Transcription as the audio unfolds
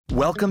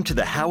Welcome to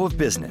the How of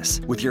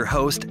Business with your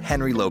host,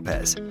 Henry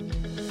Lopez,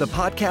 the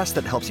podcast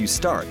that helps you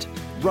start,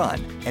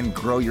 run, and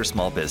grow your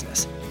small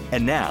business.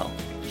 And now,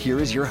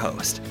 here is your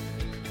host.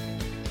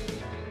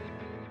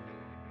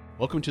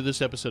 Welcome to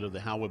this episode of the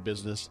How of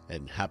Business,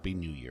 and Happy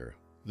New Year.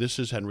 This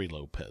is Henry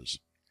Lopez.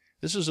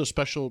 This is a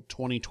special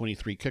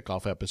 2023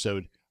 kickoff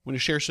episode. I'm going to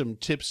share some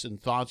tips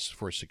and thoughts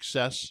for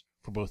success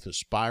for both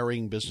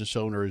aspiring business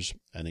owners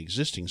and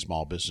existing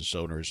small business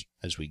owners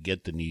as we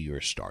get the new year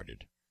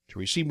started. To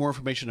receive more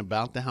information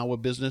about the How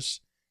of Business,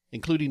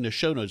 including the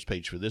show notes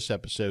page for this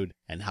episode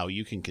and how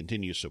you can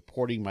continue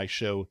supporting my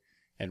show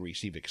and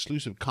receive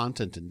exclusive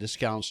content and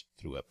discounts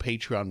through a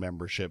Patreon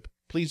membership,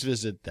 please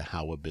visit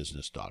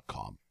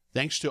thehowofbusiness.com.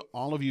 Thanks to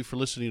all of you for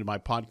listening to my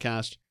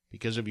podcast.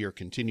 Because of your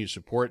continued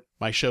support,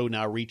 my show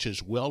now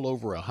reaches well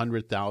over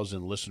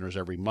 100,000 listeners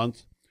every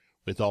month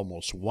with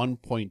almost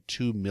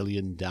 1.2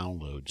 million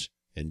downloads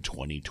in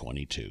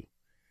 2022.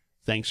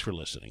 Thanks for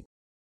listening.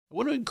 I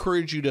want to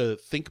encourage you to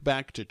think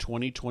back to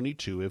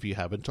 2022 if you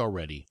haven't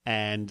already,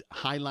 and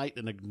highlight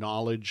and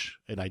acknowledge,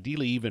 and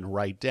ideally even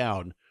write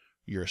down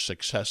your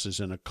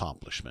successes and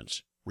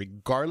accomplishments.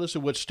 Regardless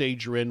of what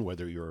stage you're in,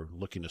 whether you're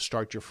looking to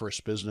start your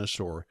first business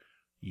or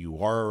you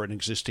are an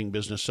existing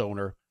business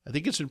owner, I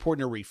think it's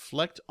important to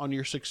reflect on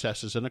your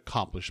successes and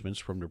accomplishments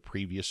from the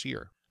previous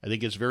year. I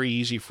think it's very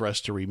easy for us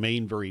to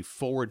remain very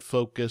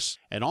forward-focused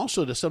and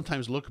also to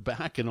sometimes look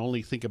back and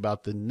only think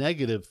about the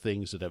negative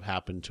things that have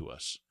happened to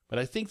us. But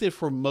I think that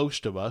for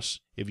most of us,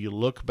 if you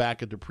look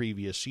back at the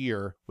previous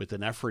year with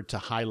an effort to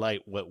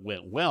highlight what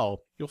went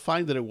well, you'll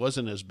find that it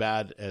wasn't as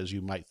bad as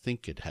you might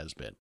think it has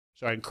been.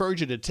 So I encourage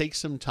you to take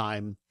some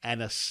time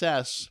and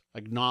assess,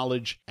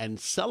 acknowledge, and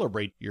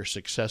celebrate your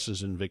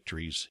successes and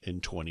victories in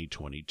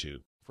 2022.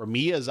 For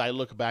me, as I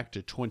look back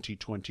to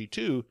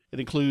 2022, it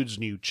includes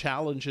new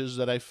challenges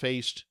that I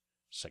faced,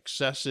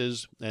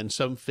 successes, and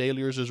some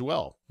failures as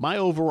well. My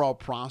overall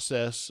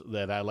process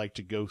that I like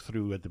to go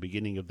through at the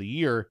beginning of the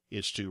year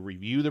is to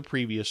review the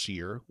previous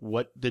year,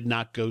 what did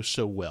not go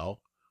so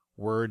well,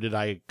 where did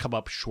I come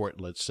up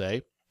short, let's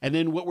say, and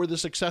then what were the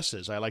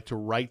successes? I like to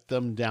write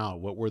them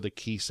down. What were the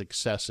key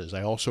successes?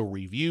 I also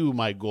review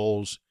my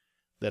goals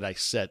that I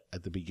set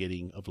at the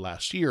beginning of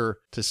last year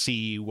to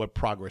see what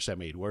progress I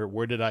made.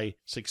 Where did I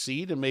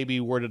succeed, and maybe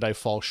where did I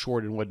fall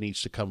short, and what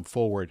needs to come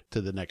forward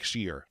to the next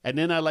year. And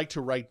then I like to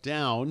write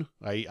down,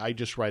 I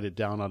just write it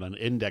down on an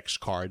index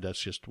card. That's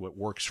just what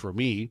works for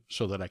me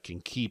so that I can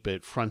keep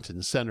it front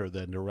and center.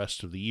 Then the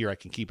rest of the year I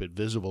can keep it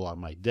visible on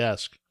my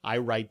desk. I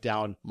write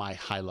down my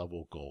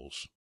high-level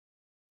goals.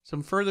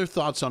 Some further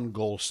thoughts on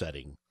goal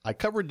setting. I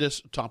covered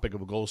this topic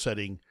of goal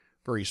setting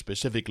very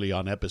specifically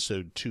on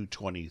episode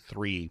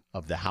 223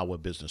 of the How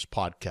of Business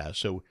podcast.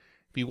 So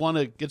if you want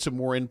to get some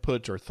more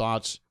input or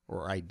thoughts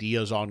or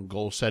ideas on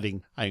goal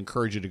setting, I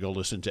encourage you to go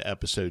listen to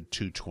episode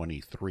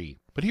 223.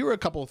 But here are a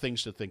couple of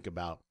things to think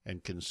about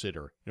and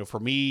consider. For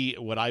me,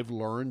 what I have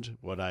learned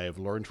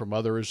from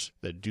others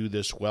that do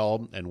this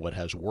well, and what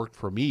has worked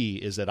for me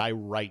is that I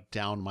write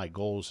down my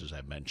goals, as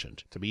I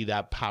mentioned. To me,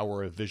 that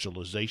power of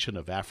visualization,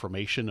 of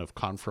affirmation, of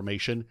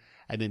confirmation,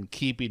 and then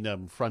keeping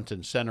them front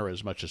and center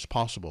as much as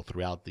possible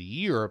throughout the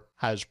year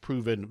has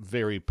proven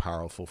very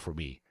powerful for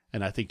me.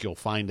 And I think you'll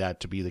find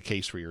that to be the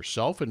case for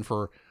yourself and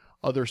for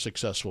other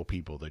successful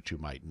people that you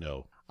might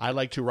know. I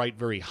like to write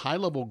very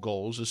high-level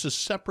goals. This is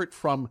separate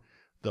from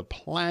the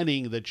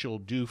planning that you'll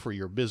do for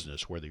your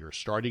business, whether you're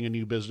starting a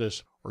new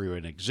business or you're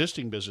an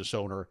existing business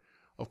owner.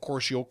 Of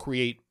course, you'll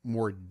create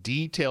more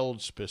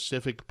detailed,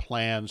 specific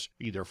plans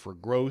either for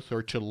growth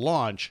or to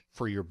launch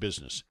for your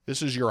business.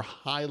 This is your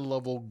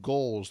high-level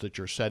goals that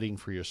you're setting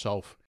for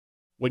yourself.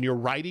 When you're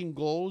writing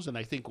goals, and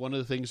I think one of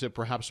the things that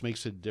perhaps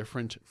makes it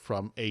different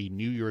from a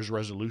New Year's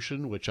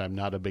resolution, which I'm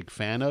not a big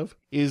fan of,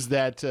 is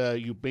that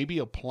you maybe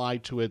apply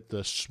to it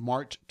the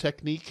SMART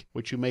technique,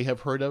 which you may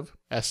have heard of,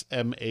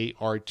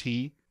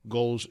 SMART.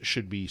 Goals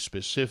should be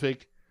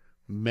specific,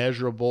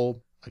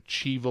 measurable,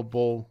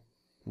 achievable,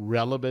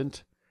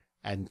 relevant,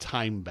 and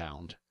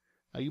time-bound.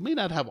 Now, you may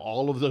not have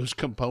all of those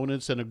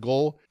components in a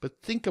goal,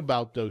 but think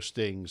about those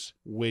things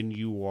when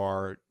you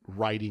are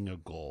writing a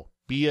goal.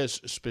 Be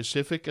as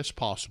specific as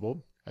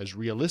possible, as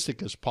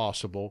realistic as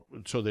possible,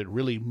 so that it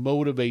really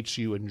motivates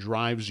you and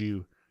drives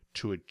you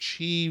to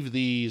achieve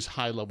these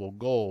high-level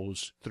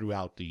goals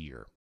throughout the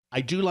year. I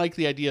do like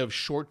the idea of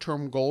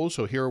short-term goals,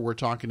 so here we're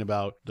talking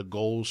about the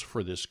goals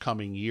for this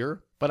coming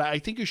year. But I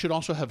think you should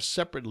also have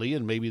separately,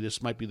 and maybe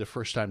this might be the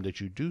first time that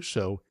you do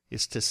so,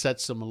 is to set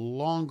some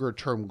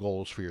longer-term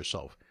goals for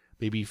yourself.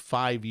 Maybe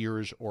 5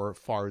 years or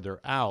farther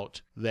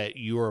out, that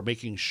you are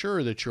making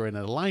sure that you're in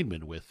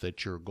alignment with,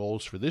 that your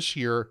goals for this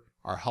year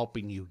are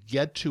helping you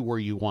get to where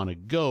you want to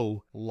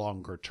go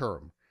longer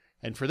term.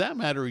 And for that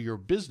matter, your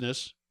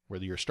business,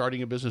 whether you're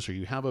starting a business or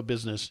you have a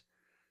business,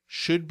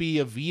 should be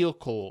a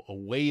vehicle, a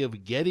way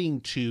of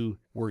getting to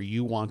where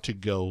you want to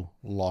go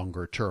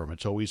longer term.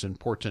 It's always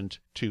important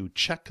to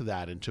check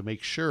that and to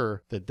make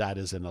sure that that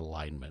is in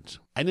alignment.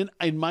 And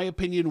in my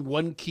opinion,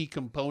 one key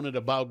component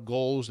about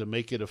goals to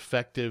make it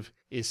effective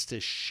is to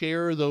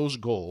share those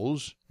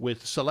goals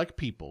with select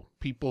people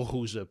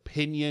whose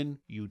opinion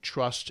you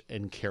trust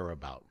and care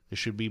about. There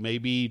should be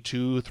maybe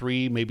 2,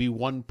 3, maybe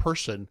one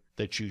person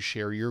that you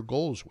share your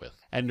goals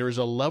with. And there's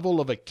a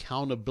level of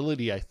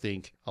accountability, I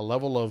think, a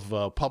level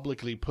of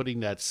publicly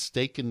putting that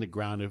stake in the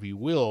ground, if you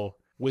will,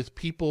 with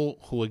people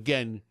who,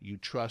 again, you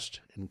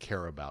trust and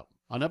care about.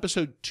 On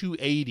episode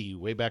 280,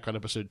 way back on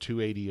episode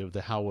 280 of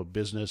The How of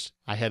Business,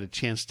 I had a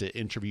chance to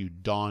interview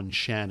Dawn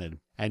Shannon,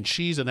 and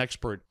she's an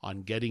expert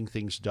on getting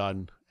things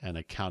done and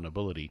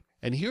accountability.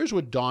 And here's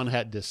what Dawn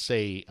had to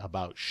say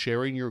about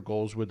sharing your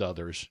goals with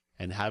others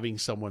and having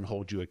someone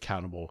hold you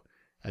accountable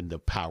and the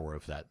power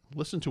of that.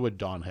 Listen to what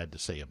Dawn had to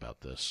say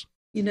about this.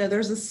 You know,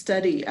 there's a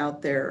study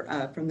out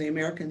there from the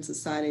American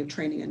Society of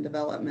Training and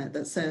Development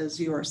that says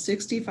you are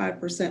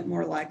 65%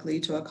 more likely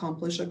to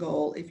accomplish a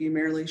goal if you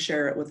merely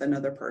share it with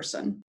another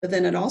person. But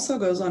then it also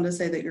goes on to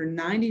say that you're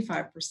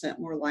 95%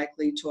 more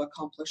likely to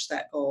accomplish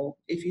that goal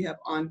if you have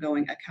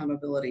ongoing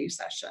accountability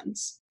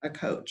sessions, a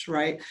coach,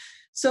 right?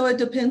 So it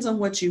depends on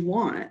what you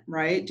want,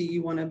 right? Do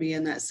you want to be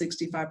in that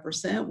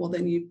 65%? Well,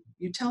 then you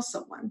tell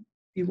someone.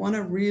 You want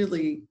to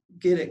really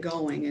get it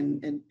going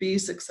and be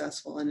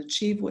successful and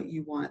achieve what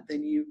you want,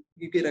 then you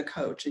get a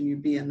coach and you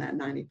be in that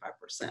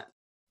 95%.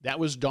 That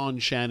was Dawn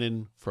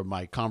Shannon from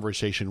my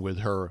conversation with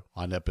her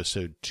on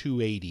episode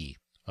 280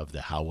 of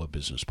the How of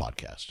Business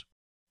podcast.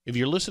 If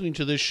you're listening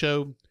to this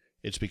show,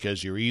 it's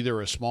because you're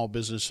either a small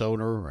business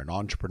owner or an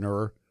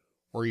entrepreneur,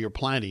 or you're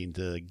planning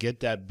to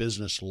get that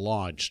business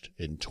launched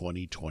in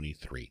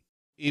 2023.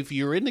 If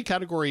you're in the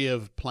category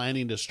of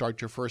planning to start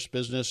your first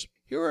business,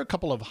 here are a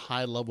couple of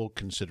high-level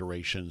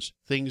considerations,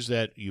 things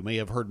that you may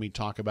have heard me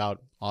talk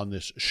about on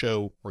this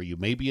show or you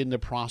may be in the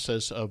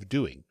process of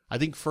doing. I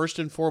think first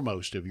and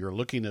foremost, if you're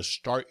looking to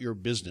start your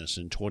business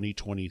in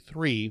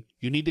 2023,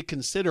 you need to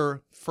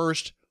consider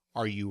first,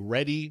 are you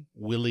ready,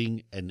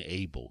 willing, and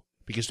able?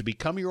 Because to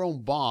become your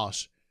own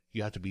boss,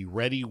 you have to be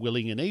ready,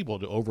 willing, and able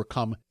to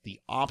overcome the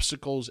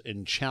obstacles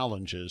and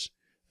challenges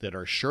that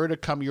are sure to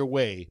come your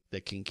way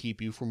that can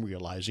keep you from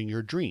realizing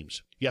your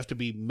dreams. You have to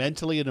be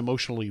mentally and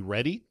emotionally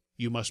ready.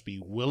 You must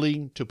be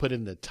willing to put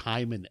in the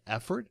time and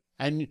effort,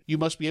 and you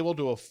must be able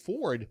to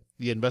afford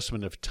the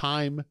investment of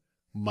time,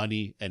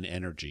 money, and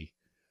energy.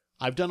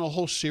 I've done a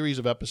whole series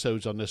of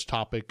episodes on this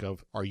topic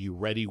of are you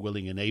ready,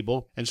 willing, and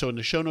able? And so in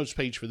the show notes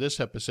page for this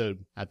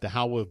episode at The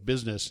How of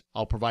Business,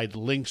 I'll provide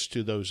links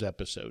to those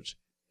episodes.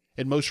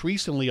 And most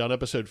recently on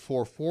episode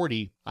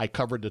 440, I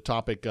covered the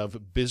topic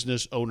of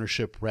business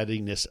ownership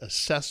readiness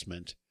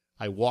assessment.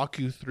 I walk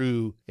you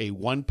through a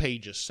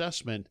one-page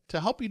assessment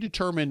to help you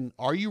determine,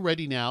 are you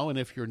ready now? And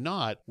if you're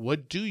not,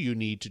 what do you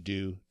need to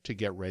do to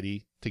get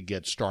ready to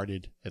get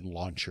started and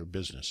launch your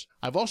business?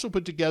 I've also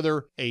put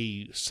together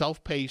a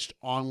self-paced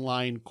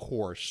online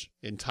course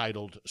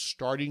entitled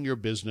Starting Your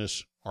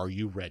Business, Are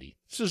You Ready?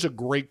 This is a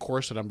great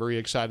course that I'm very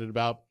excited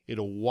about.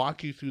 It'll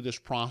walk you through this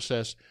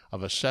process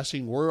of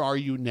assessing where are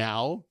you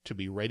now to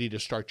be ready to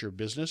start your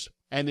business.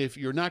 And if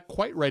you're not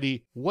quite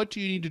ready, what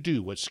do you need to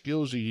do? What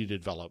skills do you need to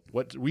develop?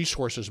 What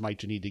resources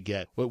might you need to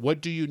get?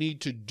 What do you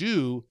need to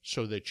do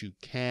so that you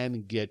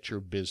can get your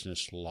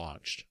business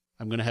launched?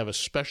 I'm going to have a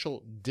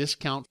special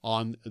discount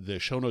on the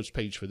show notes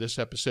page for this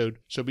episode,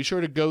 so be sure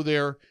to go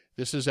there.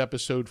 This is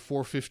episode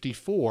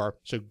 454,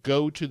 so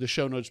go to the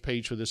show notes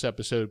page for this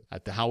episode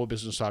at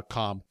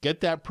thehowofbusiness.com.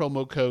 Get that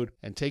promo code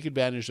and take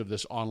advantage of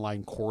this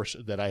online course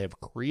that I have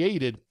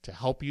created to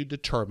help you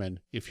determine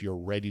if you're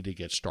ready to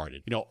get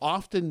started. You know,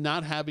 often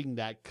not having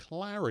that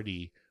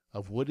clarity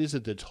of what is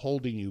it that's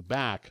holding you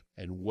back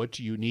and what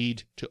do you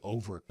need to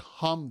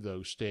overcome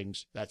those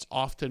things, that's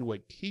often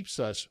what keeps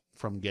us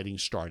from getting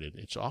started.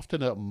 It's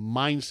often a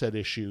mindset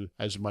issue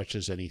as much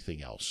as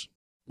anything else.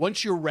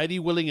 Once you're ready,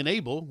 willing, and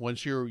able,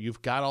 once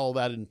you've got all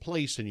that in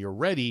place and you're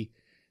ready,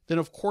 then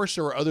of course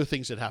there are other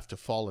things that have to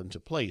fall into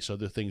place,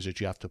 other things that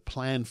you have to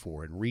plan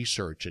for and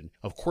research. And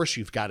of course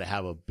you've got to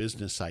have a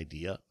business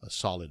idea, a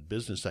solid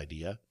business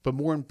idea. But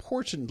more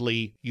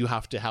importantly, you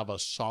have to have a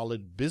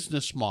solid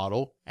business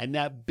model. And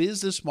that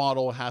business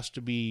model has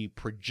to be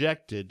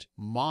projected,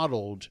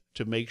 modeled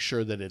to make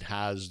sure that it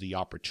has the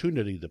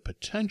opportunity, the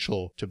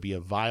potential to be a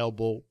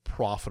viable,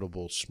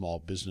 profitable small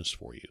business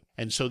for you.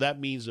 And so that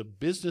means a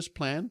business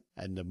plan,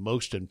 and the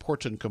most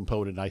important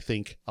component, I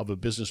think, of a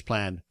business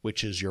plan,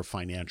 which is your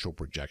financial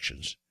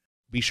projections.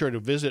 Be sure to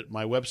visit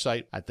my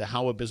website at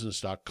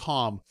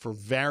thehowofbusiness.com for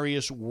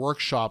various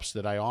workshops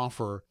that I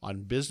offer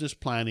on business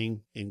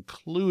planning,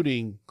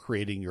 including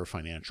creating your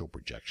financial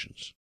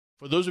projections.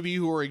 For those of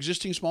you who are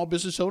existing small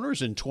business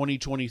owners, and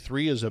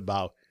 2023 is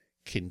about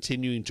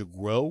continuing to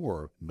grow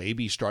or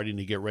maybe starting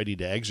to get ready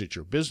to exit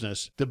your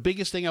business, the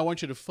biggest thing I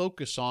want you to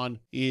focus on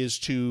is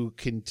to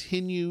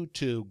continue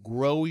to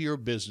grow your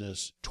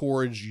business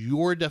towards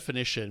your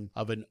definition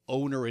of an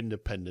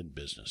owner-independent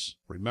business.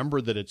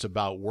 Remember that it's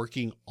about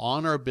working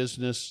on our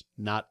business,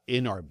 not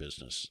in our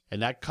business.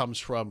 And that comes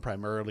from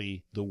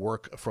primarily the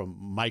work from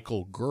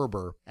Michael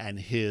Gerber and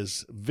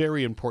his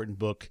very important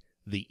book,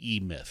 The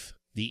E-Myth.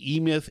 The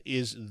E-Myth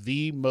is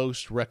the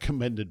most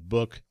recommended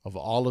book of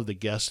all of the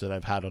guests that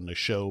I've had on the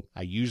show.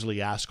 I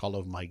usually ask all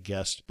of my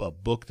guests a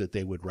book that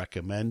they would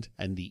recommend,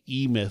 and The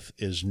E-Myth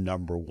is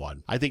number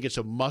one. I think it's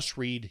a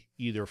must-read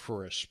either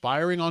for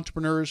aspiring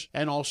entrepreneurs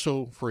and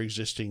also for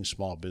existing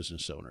small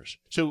business owners.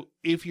 So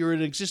if you're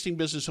an existing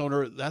business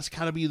owner, that's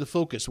got to be the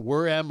focus.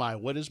 Where am I?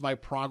 What is my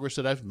progress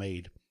that I've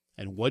made?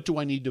 And what do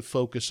I need to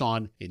focus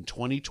on in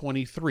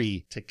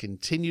 2023 to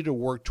continue to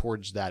work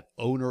towards that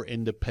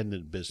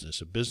owner-independent business,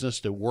 a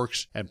business that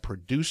works and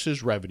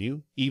produces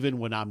revenue even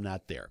when I'm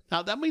not there?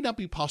 Now, that may not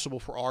be possible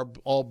for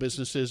all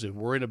businesses. If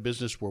we're in a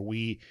business where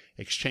we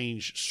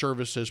exchange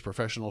services,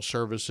 professional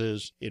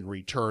services in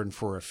return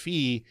for a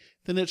fee,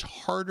 then it's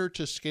harder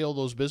to scale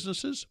those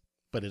businesses.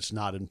 But it's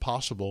not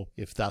impossible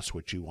if that's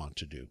what you want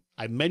to do.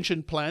 I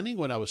mentioned planning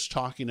when I was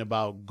talking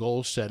about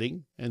goal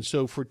setting. And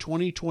so for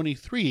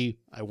 2023,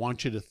 I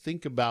want you to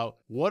think about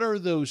what are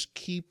those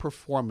key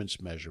performance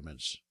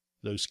measurements,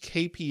 those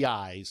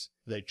KPIs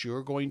that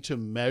you're going to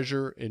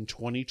measure in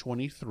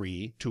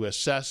 2023 to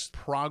assess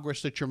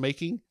progress that you're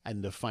making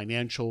and the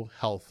financial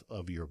health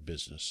of your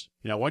business.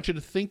 I want you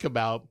to think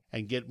about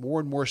and get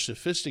more and more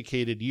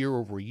sophisticated year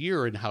over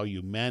year in how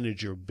you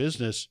manage your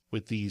business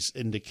with these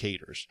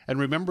indicators. And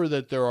remember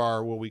that there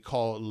are what we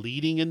call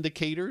leading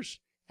indicators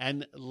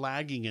and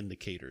lagging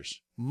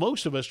indicators.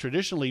 Most of us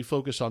traditionally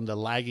focus on the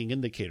lagging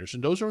indicators,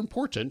 and those are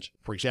important.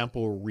 For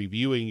example,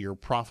 reviewing your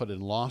profit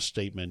and loss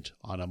statement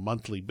on a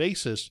monthly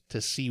basis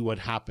to see what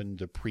happened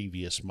the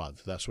previous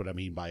month. That's what I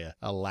mean by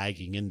a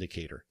lagging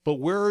indicator. But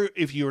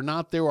if you're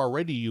not there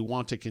already, you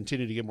want to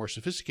continue to get more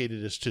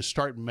sophisticated, is to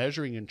start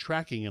measuring and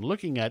tracking and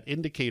looking at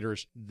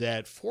indicators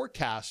that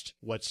forecast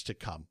what's to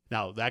come.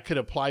 Now, that could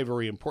apply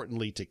very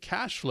importantly to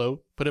cash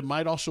flow, but it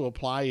might also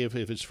apply if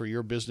it's for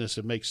your business,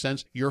 it makes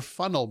sense, your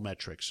funnel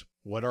metrics.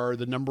 What are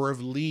the number of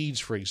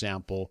leads, for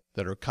example,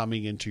 that are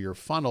coming into your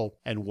funnel,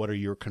 and what are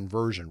your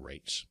conversion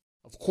rates?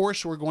 Of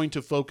course, we're going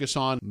to focus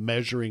on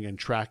measuring and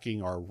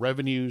tracking our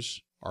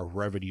revenues, our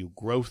revenue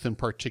growth in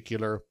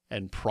particular,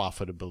 and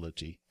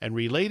profitability. And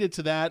related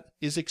to that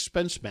is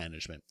expense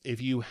management.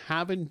 If you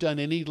haven't done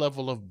any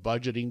level of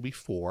budgeting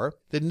before,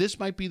 then this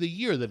might be the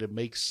year that it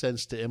makes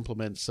sense to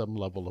implement some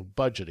level of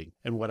budgeting.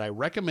 And what I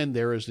recommend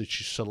there is that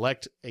you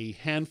select a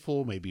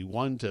handful, maybe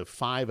 1 to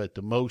 5 at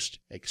the most,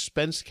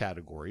 expense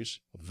categories,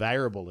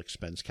 variable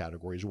expense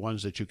categories,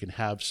 ones that you can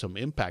have some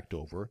impact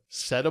over.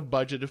 Set a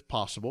budget if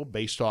possible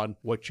based on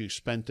what you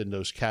spent in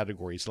those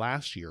categories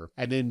last year,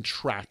 and then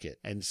track it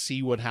and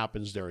see what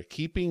happens there.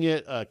 Keeping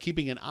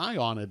an eye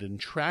on it and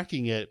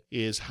tracking it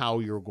is how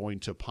you're going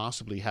to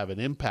possibly have an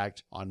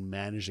impact on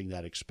managing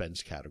that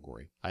expense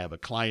category. I have a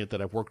client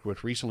that I've worked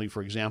with recently,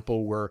 for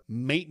example, where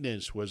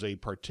maintenance was a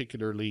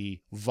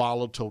particularly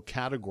volatile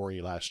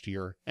category last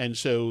year. And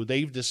so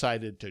they've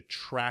decided to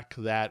track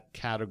that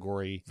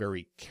category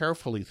very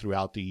carefully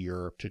throughout the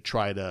year to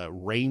try to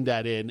rein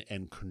that in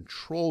and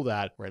control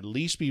that, or at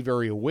least be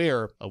very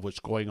aware of what's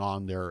going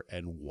on there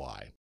and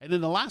why. And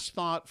then the last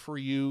thought for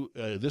you,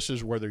 this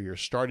is whether you're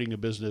starting a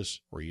business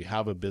or you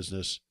have a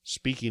business.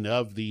 Speaking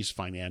of these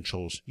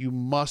financials, you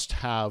must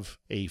have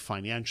a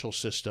financial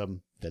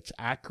system that's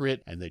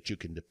accurate and that you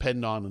can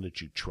depend on and that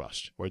you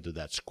trust, whether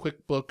that's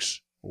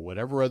QuickBooks or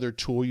whatever other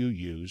tool you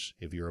use.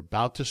 If you're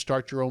about to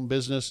start your own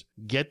business,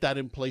 get that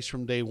in place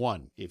from day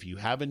one. If you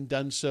haven't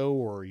done so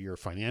or your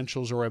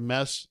financials are a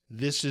mess,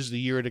 this is the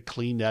year to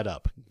clean that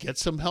up. Get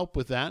some help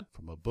with that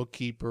from a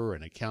bookkeeper,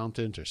 an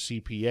accountant, or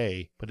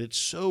CPA, but it's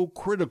so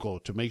critical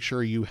to make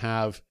sure you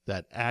have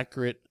that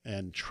accurate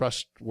and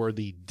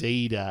trustworthy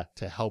data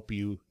to help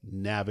you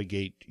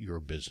navigate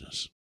your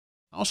business.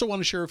 I also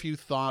want to share a few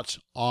thoughts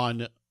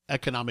on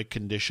economic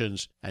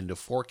conditions and the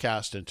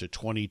forecast into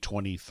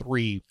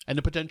 2023 and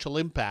the potential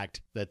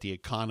impact that the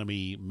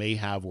economy may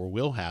have or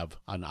will have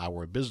on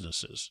our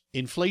businesses.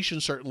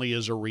 Inflation certainly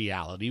is a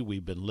reality.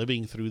 We've been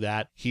living through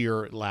that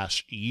here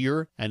last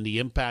year, and the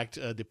impact,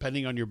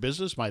 depending on your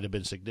business, might have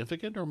been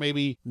significant or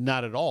maybe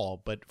not at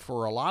all. But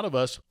for a lot of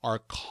us, our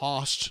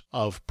cost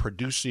of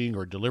producing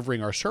or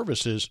delivering our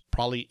services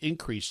probably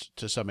increased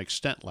to some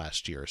extent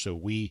last year. So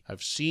we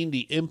have seen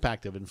the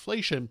impact of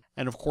inflation,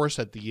 and of course,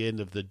 at the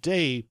end of the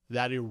day,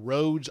 that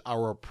erodes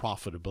our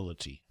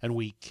profitability. And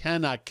we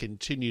cannot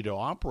continue to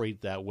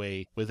operate that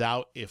way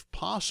without, if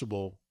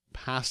possible,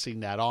 passing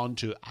that on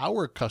to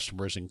our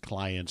customers and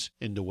clients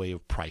in the way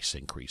of price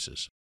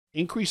increases.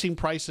 Increasing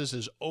prices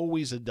is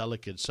always a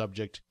delicate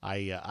subject.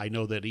 I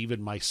know that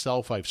even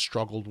myself, I've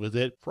struggled with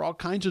it for all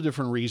kinds of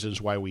different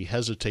reasons why we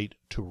hesitate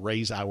to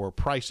raise our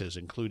prices,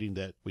 including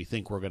that we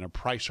think we're going to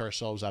price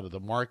ourselves out of the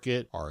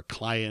market. Our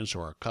clients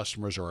or our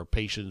customers or our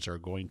patients are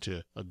going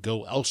to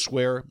go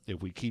elsewhere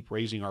if we keep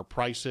raising our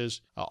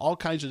prices. All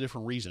kinds of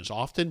different reasons.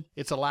 Often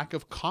it's a lack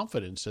of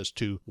confidence as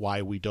to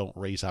why we don't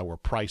raise our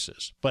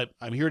prices. But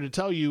I'm here to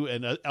tell you,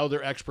 and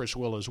other experts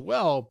will as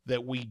well,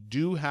 that we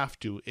do have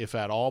to, if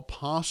at all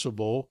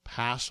possible,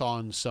 pass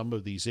on some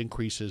of these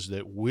increases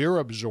that we're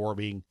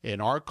absorbing in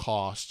our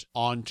costs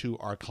onto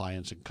our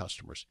clients and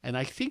customers. And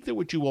I think that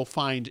what you will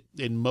find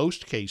in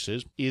most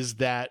cases is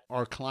that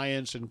our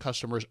clients and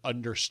customers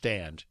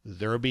understand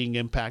they're being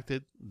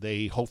impacted.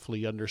 They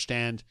hopefully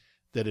understand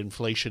that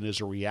inflation is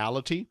a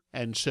reality.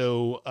 And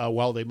so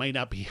while they may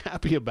not be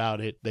happy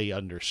about it, they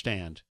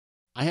understand.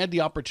 I had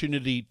the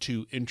opportunity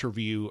to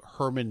interview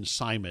Herman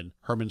Simon.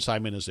 Herman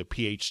Simon is a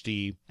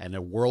PhD and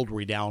a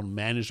world-renowned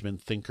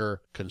management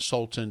thinker,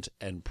 consultant,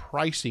 and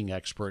pricing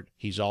expert.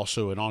 He's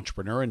also an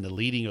entrepreneur and the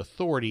leading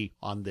authority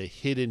on the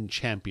Hidden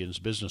Champions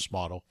business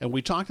model. And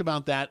we talked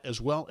about that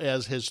as well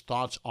as his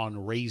thoughts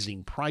on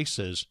raising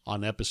prices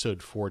on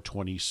episode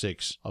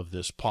 426 of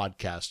this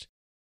podcast.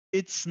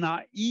 It's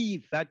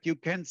naive that you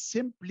can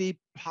simply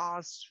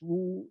pass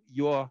through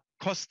your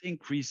cost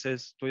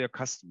increases to your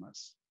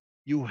customers.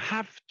 You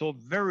have to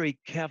very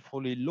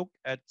carefully look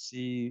at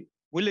the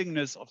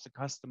willingness of the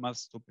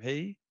customers to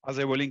pay. Are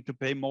they willing to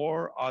pay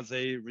more? Are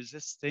they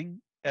resisting?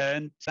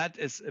 And that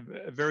is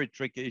a very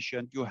tricky issue.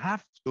 And you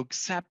have to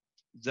accept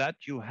that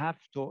you have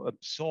to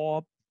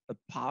absorb a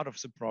part of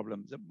the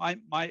problem.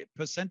 My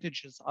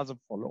percentages are the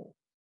follow.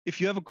 If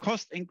you have a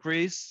cost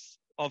increase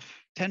of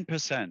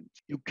 10%,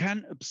 you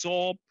can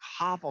absorb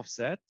half of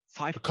that,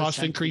 5%. The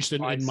cost increase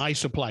in my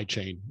supply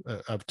chain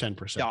of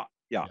 10%.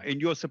 Yeah, in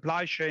your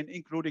supply chain,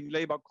 including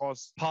labor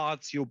costs,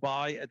 parts you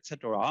buy,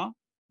 etc.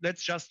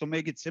 Let's just to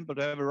make it simple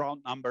to have a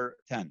round number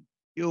 10.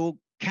 You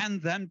can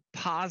then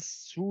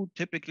pass through,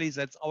 typically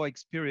that's our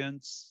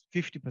experience,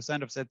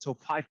 50% of that, so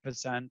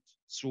 5%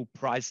 through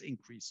price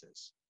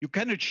increases. You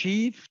can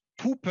achieve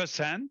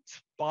 2%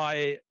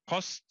 by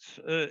cost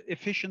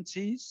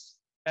efficiencies,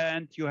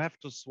 and you have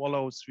to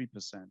swallow 3%,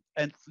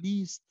 at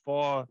least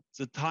for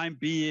the time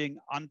being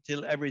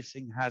until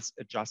everything has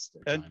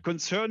adjusted. And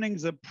concerning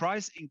the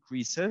price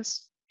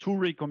increases, 2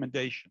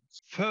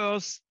 recommendations.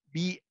 First,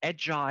 be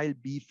agile,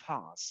 be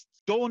fast.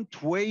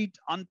 Don't wait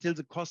until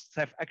the costs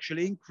have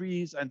actually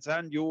increased and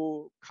then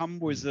you come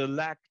with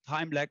a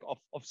time lag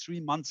of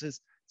 3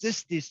 months.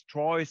 This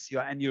destroys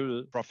your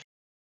annual profit.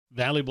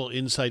 Valuable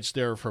insights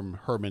there from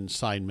Herman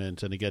Simon.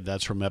 And again,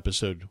 that's from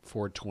episode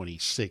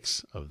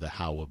 426 of The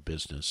How of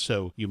Business.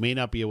 So you may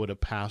not be able to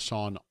pass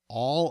on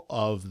all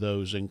of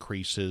those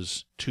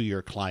increases to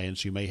your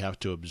clients. You may have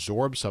to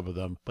absorb some of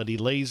them, but he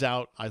lays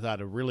out, I thought,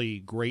 a really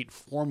great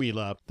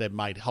formula that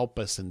might help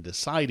us in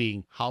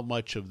deciding how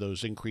much of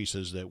those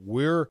increases that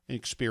we're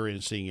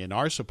experiencing in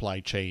our supply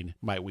chain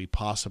might we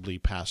possibly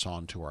pass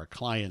on to our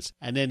clients.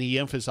 And then he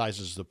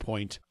emphasizes the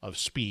point of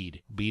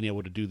speed, being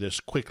able to do this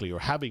quickly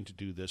or having to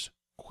do this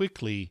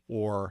quickly,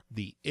 or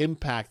the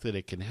impact that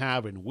it can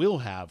have and will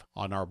have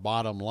on our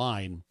bottom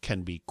line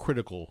can be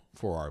critical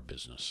for our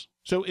business.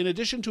 So in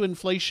addition to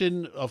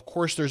inflation, of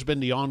course, there's been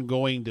the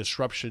ongoing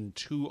disruption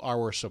to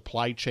our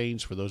supply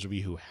chains. For those of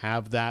you who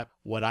have that,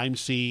 what I'm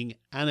seeing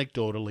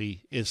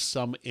anecdotally is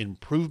some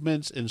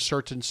improvements in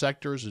certain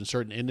sectors, in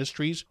certain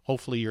industries.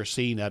 Hopefully you're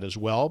seeing that as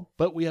well.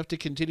 But we have to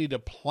continue to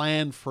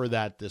plan for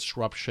that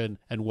disruption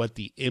and what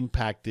the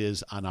impact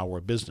is on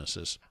our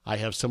businesses. I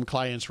have some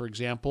clients, for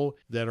example,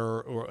 that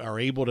are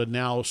able to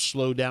now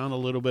slow down a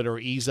little bit or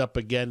ease up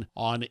again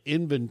on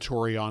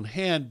inventory on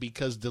hand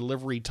because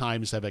delivery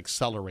times have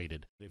accelerated.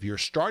 If you're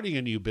starting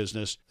a new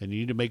business, then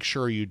you need to make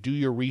sure you do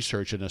your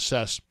research and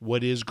assess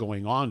what is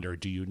going on there.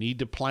 Do you need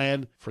to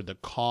plan for the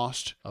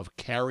cost of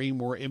carrying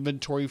more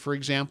inventory, for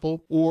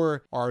example,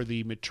 or are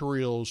the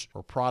materials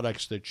or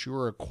products that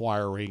you're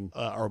acquiring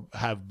or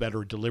have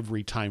better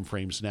delivery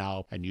timeframes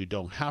now and you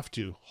don't have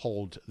to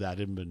hold that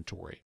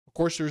inventory? Of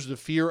course, there's the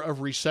fear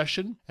of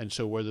recession, and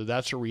so whether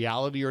that's a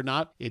reality or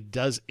not, it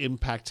does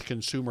impact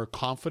consumer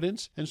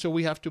confidence, and so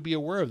we have to be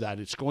aware of that.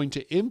 It's going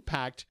to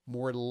impact,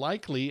 more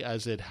likely,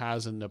 as it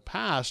has in the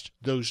past,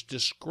 those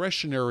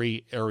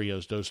discretionary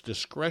areas, those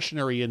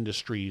discretionary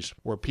industries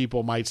where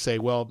people might say,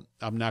 well,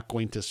 I'm not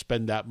going to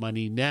spend that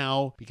money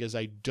now because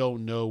I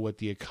don't know what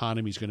the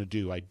economy is going to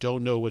do. I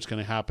don't know what's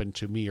going to happen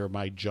to me or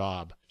my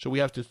job. So we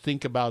have to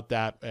think about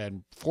that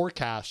and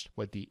forecast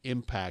what the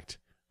impact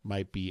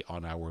might be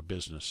on our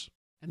business.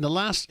 And the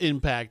last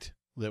impact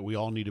that we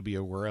all need to be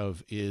aware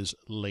of is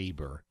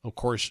labor. Of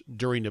course,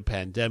 during the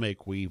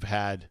pandemic, we've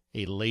had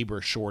a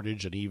labor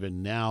shortage, and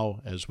even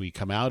now, as we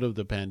come out of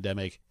the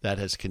pandemic, that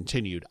has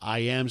continued. I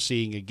am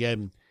seeing,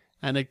 again,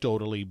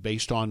 anecdotally,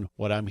 based on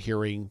what I'm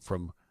hearing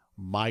from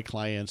my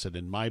clients and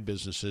in my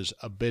businesses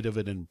a bit of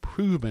an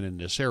improvement in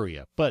this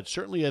area. But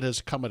certainly it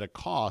has come at a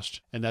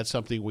cost, and that's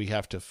something we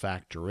have to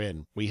factor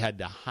in. We had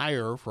to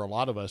hire, for a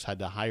lot of us, had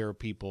to hire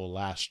people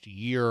last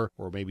year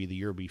or maybe the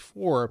year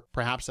before,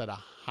 perhaps at a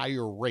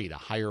higher rate, a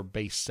higher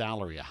base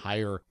salary, a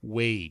higher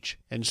wage.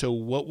 And so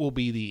what will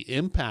be the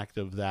impact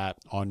of that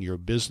on your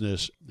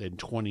business in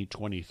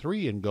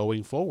 2023 and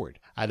going forward?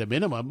 At a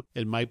minimum,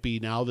 it might be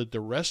now that the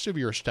rest of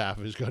your staff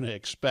is going to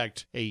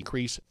expect an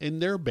increase in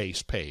their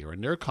base pay or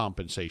in their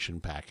compensation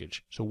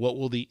package. So what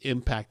will the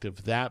impact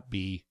of that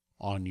be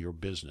on your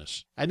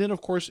business? And then,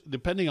 of course,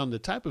 depending on the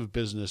type of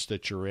business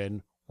that you're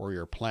in or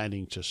you're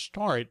planning to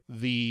start,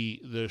 the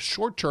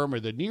short term or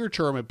the near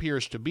term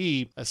appears to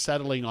be a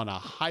settling on a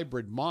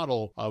hybrid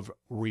model of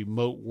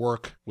remote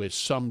work with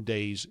some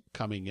days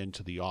coming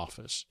into the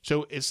office.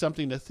 So it's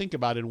something to think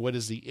about, and what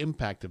is the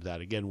impact of that?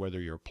 Again, whether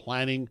you're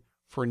planning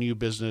for a new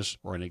business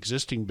or an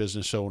existing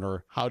business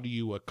owner, how do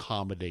you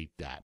accommodate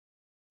that?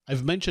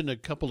 I've mentioned a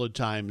couple of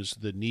times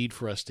the need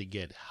for us to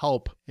get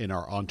help in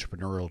our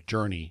entrepreneurial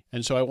journey,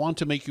 and so I want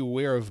to make you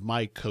aware of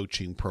my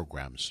coaching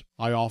programs.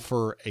 I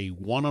offer a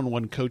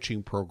one-on-one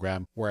coaching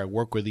program where I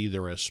work with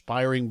either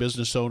aspiring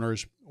business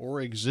owners or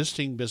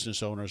existing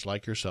business owners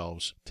like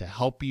yourselves to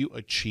help you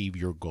achieve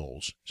your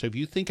goals. So if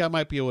you think I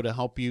might be able to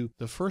help you,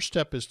 the first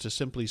step is to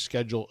simply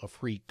schedule a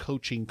free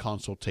coaching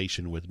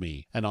consultation with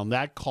me. And on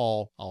that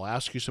call, I'll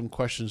ask you some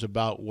questions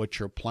about what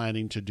you're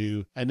planning to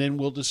do, and then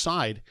we'll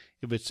decide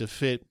if it's a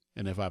fit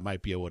and if I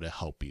might be able to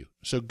help you.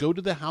 So go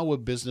to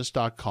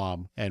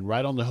thehowofbusiness.com, and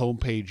right on the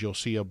homepage, you'll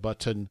see a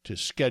button to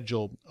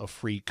schedule a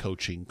free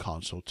coaching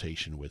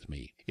consultation with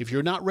me. If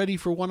you're not ready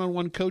for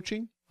one-on-one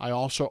coaching, I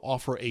also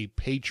offer a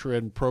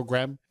Patreon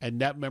program, and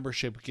that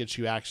membership gets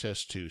you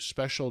access to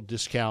special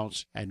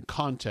discounts and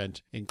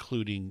content,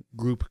 including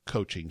group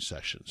coaching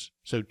sessions.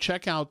 So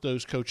check out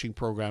those coaching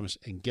programs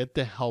and get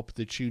the help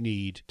that you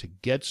need to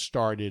get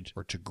started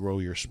or to grow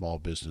your small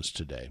business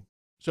today.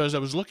 So as I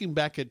was looking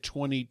back at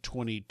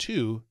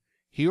 2022,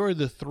 here are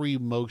the 3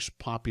 most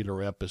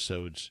popular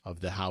episodes of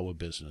The How of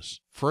Business.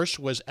 First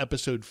was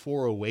episode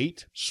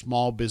 408,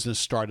 Small Business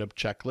Startup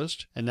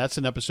Checklist. And that's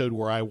an episode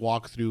where I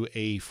walk through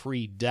a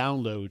free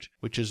download,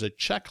 which is a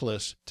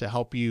checklist to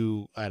help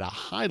you at a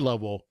high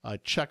level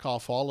check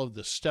off all of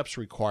the steps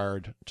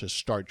required to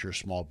start your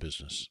small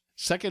business.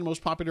 Second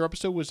most popular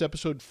episode was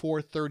episode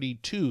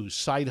 432,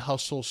 Side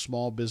Hustle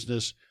Small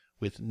Business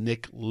with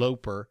Nick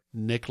Loper.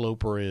 Nick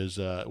Loper is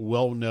a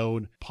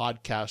well-known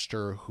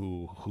podcaster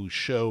whose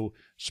show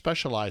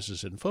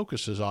specializes and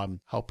focuses on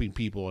helping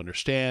people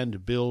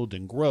understand, build,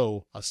 and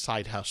grow a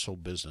side hustle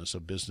business, a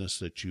business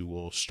that you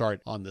will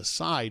start on the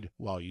side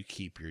while you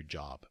keep your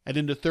job. And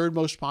then the third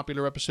most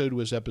popular episode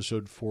was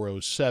episode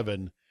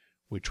 407,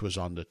 which was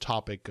on the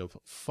topic of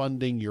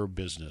funding your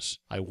business.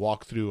 I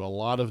walk through a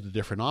lot of the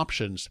different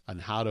options on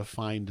how to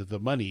find the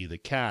money, the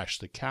cash,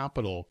 the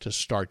capital to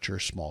start your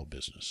small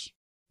business.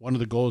 One of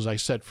the goals I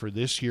set for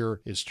this year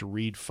is to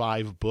read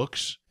 5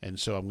 books, and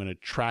so I'm going to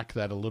track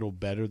that a little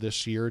better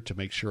this year to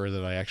make sure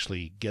that I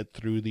actually get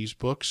through these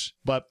books.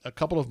 But a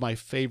couple of my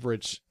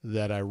favorites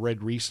that I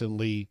read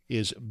recently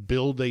is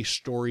Build a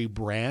Story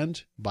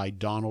Brand by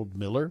Donald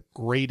Miller.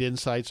 Great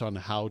insights on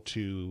how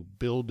to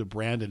build a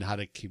brand and how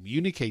to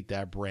communicate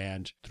that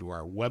brand through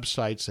our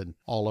websites and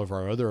all of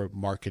our other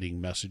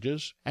marketing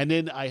messages. And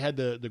then I had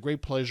the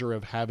great pleasure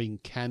of having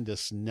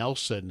Candace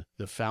Nelson,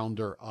 the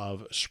founder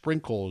of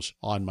Sprinkles,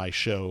 on my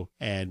show.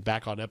 And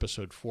back on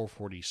episode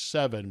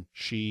 447,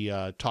 she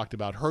talked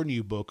about her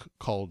new book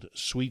called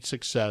Sweet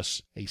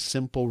Success, A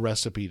Simple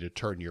Recipe to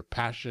Turn Your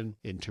Passion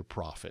into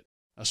Profit.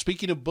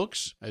 Speaking of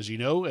books, as you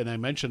know, and I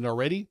mentioned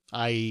already,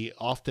 I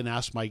often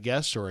ask my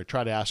guests, or I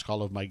try to ask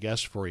all of my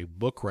guests for a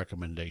book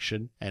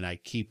recommendation, and I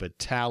keep a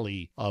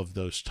tally of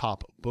those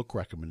top book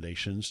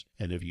recommendations.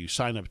 And if you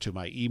sign up to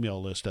my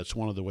email list, that's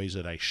one of the ways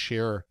that I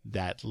share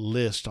that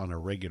list on a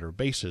regular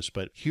basis.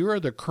 But here are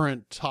the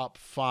current top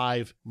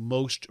 5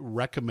 most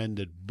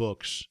recommended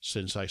books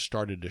since I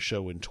started the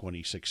show in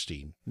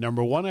 2016.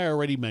 Number 1, I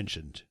already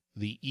mentioned,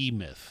 The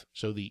E-Myth.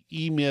 So The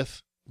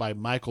E-Myth by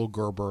Michael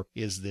Gerber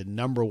is the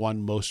number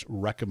 1 most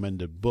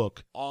recommended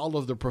book. All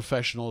of the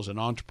professionals and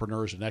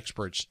entrepreneurs and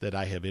experts that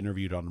I have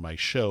interviewed on my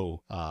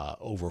show,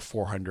 over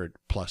 400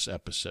 plus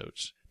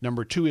episodes.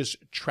 Number 2 is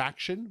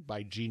Traction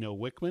by Gino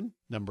Wickman.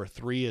 Number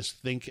 3 is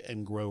Think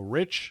and Grow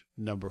Rich.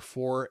 Number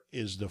 4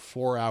 is The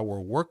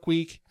 4-Hour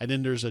Workweek. And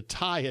then there's a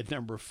tie at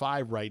number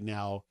 5 right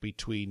now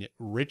between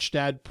Rich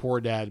Dad, Poor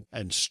Dad,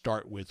 and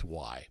Start With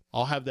Why.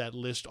 I'll have that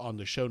list on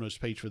the show notes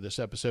page for this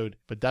episode,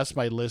 but that's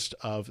my list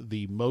of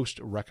the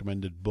most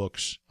recommended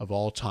books of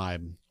all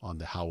time on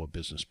the How of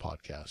Business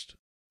podcast.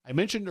 I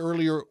mentioned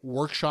earlier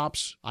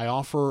workshops. I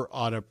offer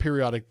on a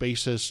periodic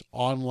basis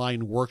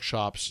online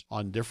workshops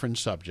on different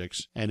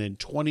subjects. And in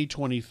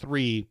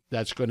 2023,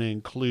 that's going to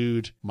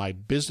include my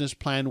business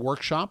plan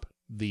workshop,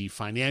 the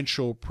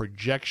financial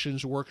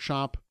projections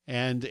workshop,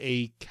 and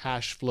a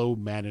cash flow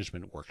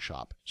management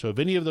workshop. So if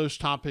any of those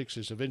topics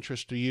is of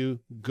interest to you,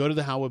 go to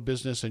the How of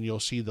Business and you'll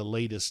see the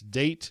latest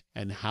date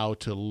and how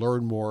to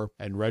learn more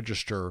and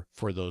register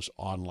for those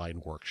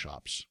online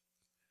workshops.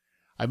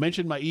 I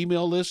mentioned my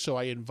email list, so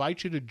I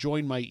invite you to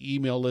join my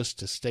email list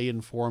to stay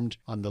informed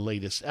on the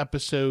latest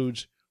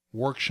episodes,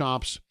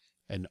 workshops,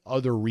 and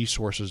other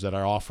resources that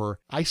I offer.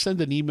 I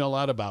send an email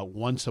out about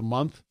once a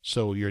month,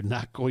 so you're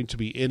not going to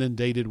be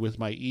inundated with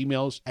my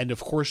emails. And of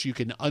course, you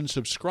can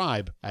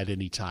unsubscribe at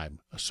any time.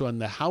 So on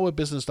the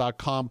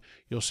howofbusiness.com,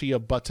 you'll see a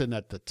button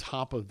at the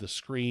top of the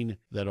screen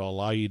that will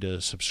allow you to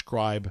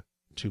subscribe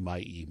to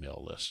my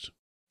email list.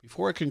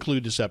 Before I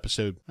conclude this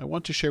episode, I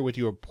want to share with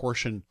you a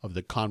portion of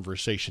the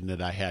conversation that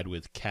I had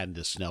with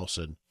Candace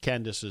Nelson.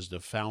 Candace is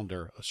the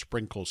founder of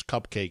Sprinkles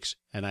Cupcakes,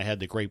 and I had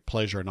the great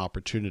pleasure and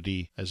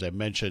opportunity, as I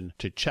mentioned,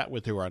 to chat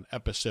with her on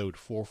episode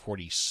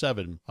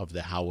 447 of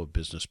the How of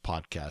Business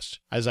podcast.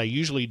 As I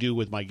usually do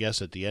with my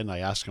guests at the end, I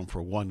ask them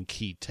for one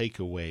key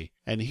takeaway,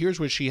 and here's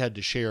what she had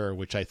to share,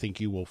 which I think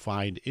you will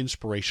find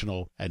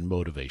inspirational and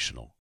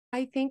motivational.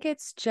 I think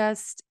it's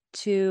just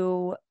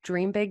to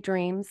dream big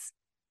dreams.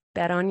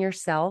 Bet on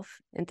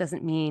yourself. It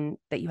doesn't mean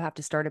that you have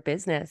to start a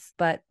business,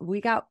 but we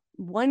got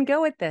one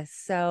go at this.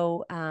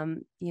 So,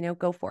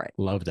 go for it.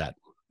 Love that.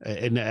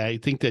 And I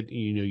think that,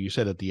 you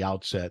said at the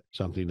outset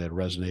something that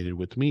resonated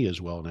with me as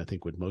well. And I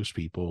think with most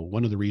people,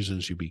 one of the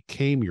reasons you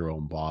became your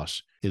own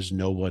boss is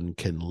no one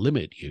can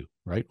limit you,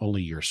 right?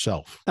 Only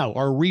yourself. Now,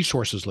 our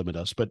resources limit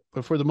us, but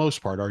for the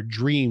most part, our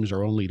dreams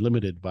are only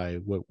limited by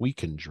what we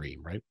can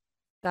dream, right?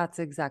 That's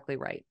exactly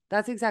right.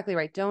 And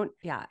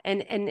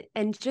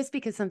just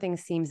because something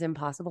seems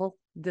impossible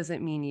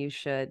doesn't mean you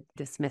should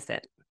dismiss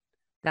it.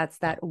 That's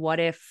that what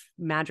if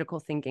magical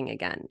thinking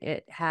again.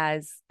 It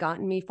has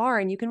gotten me far,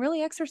 and you can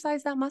really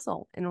exercise that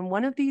muscle. And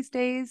one of these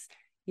days,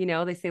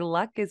 they say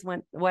luck is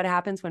what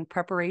happens when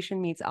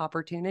preparation meets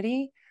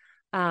opportunity.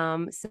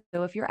 So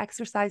if you're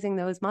exercising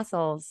those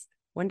muscles,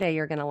 one day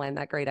you're going to land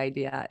that great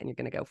idea and you're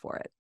going to go for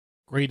it.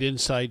 Great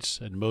insights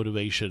and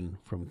motivation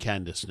from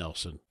Candace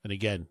Nelson. And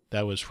again,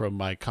 that was from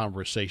my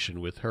conversation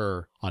with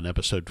her on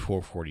episode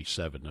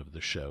 447 of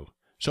the show.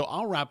 So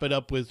I'll wrap it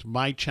up with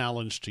my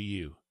challenge to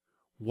you.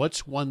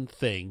 What's one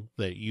thing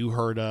that you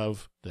heard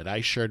of, that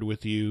I shared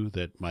with you,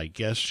 that my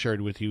guests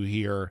shared with you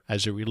here,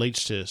 as it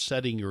relates to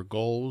setting your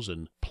goals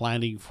and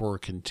planning for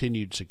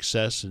continued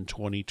success in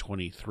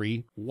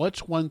 2023?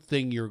 What's one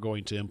thing you're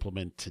going to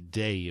implement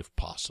today, if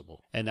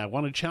possible? And I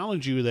want to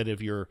challenge you that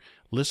if you're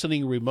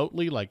listening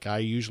remotely, like I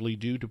usually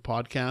do to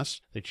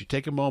podcasts, that you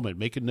take a moment,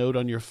 make a note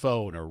on your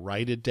phone or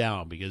write it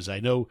down, because I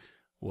know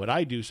what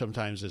I do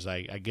sometimes is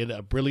I get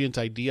a brilliant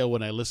idea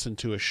when I listen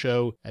to a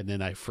show, and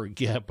then I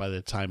forget by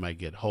the time I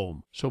get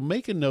home. So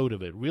make a note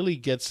of it. Really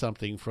get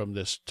something from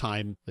this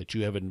time that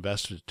you have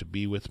invested to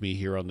be with me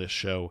here on this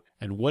show.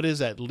 And what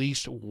is at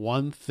least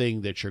one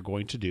thing that you're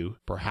going to do?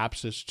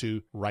 Perhaps it's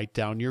to write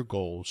down your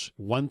goals.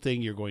 One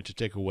thing you're going to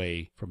take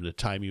away from the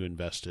time you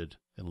invested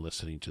in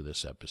listening to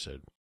this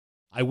episode.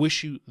 I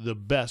wish you the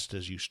best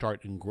as you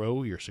start and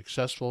grow your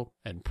successful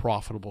and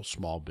profitable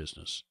small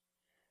business.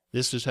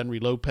 This is Henry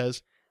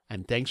Lopez,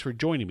 and thanks for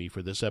joining me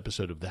for this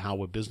episode of The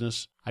How of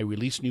Business. I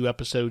release new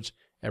episodes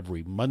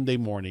every Monday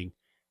morning,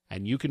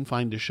 and you can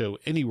find the show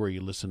anywhere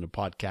you listen to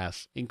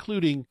podcasts,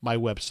 including my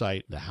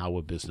website,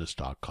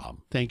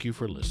 thehowofbusiness.com. Thank you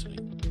for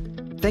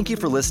listening. Thank you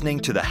for listening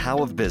to The How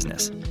of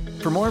Business.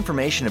 For more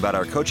information about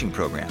our coaching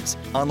programs,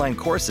 online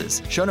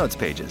courses, show notes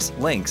pages,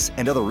 links,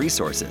 and other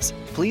resources,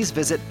 please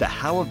visit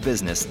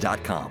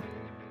thehowofbusiness.com.